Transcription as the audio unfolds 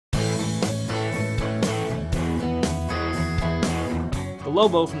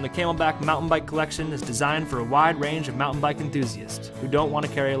Lobo from the CamelBak mountain bike collection is designed for a wide range of mountain bike enthusiasts who don't want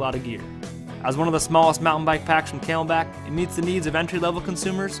to carry a lot of gear. As one of the smallest mountain bike packs from CamelBak, it meets the needs of entry-level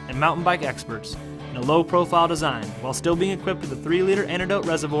consumers and mountain bike experts in a low-profile design while still being equipped with a 3-liter antidote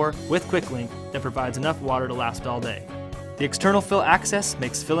reservoir with quick link that provides enough water to last all day. The external fill access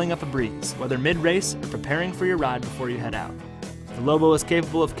makes filling up a breeze, whether mid-race or preparing for your ride before you head out. The Lobo is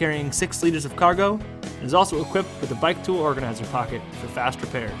capable of carrying 6 liters of cargo and is also equipped with a bike tool organizer pocket for fast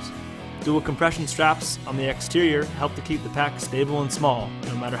repairs. Dual compression straps on the exterior help to keep the pack stable and small,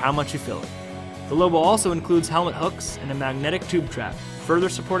 no matter how much you fill it. The Lobo also includes helmet hooks and a magnetic tube trap, further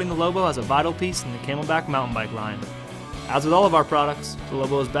supporting the Lobo as a vital piece in the CamelBak mountain bike line. As with all of our products, the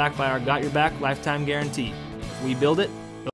Lobo is backed by our Got Your Back lifetime guarantee. If we build it,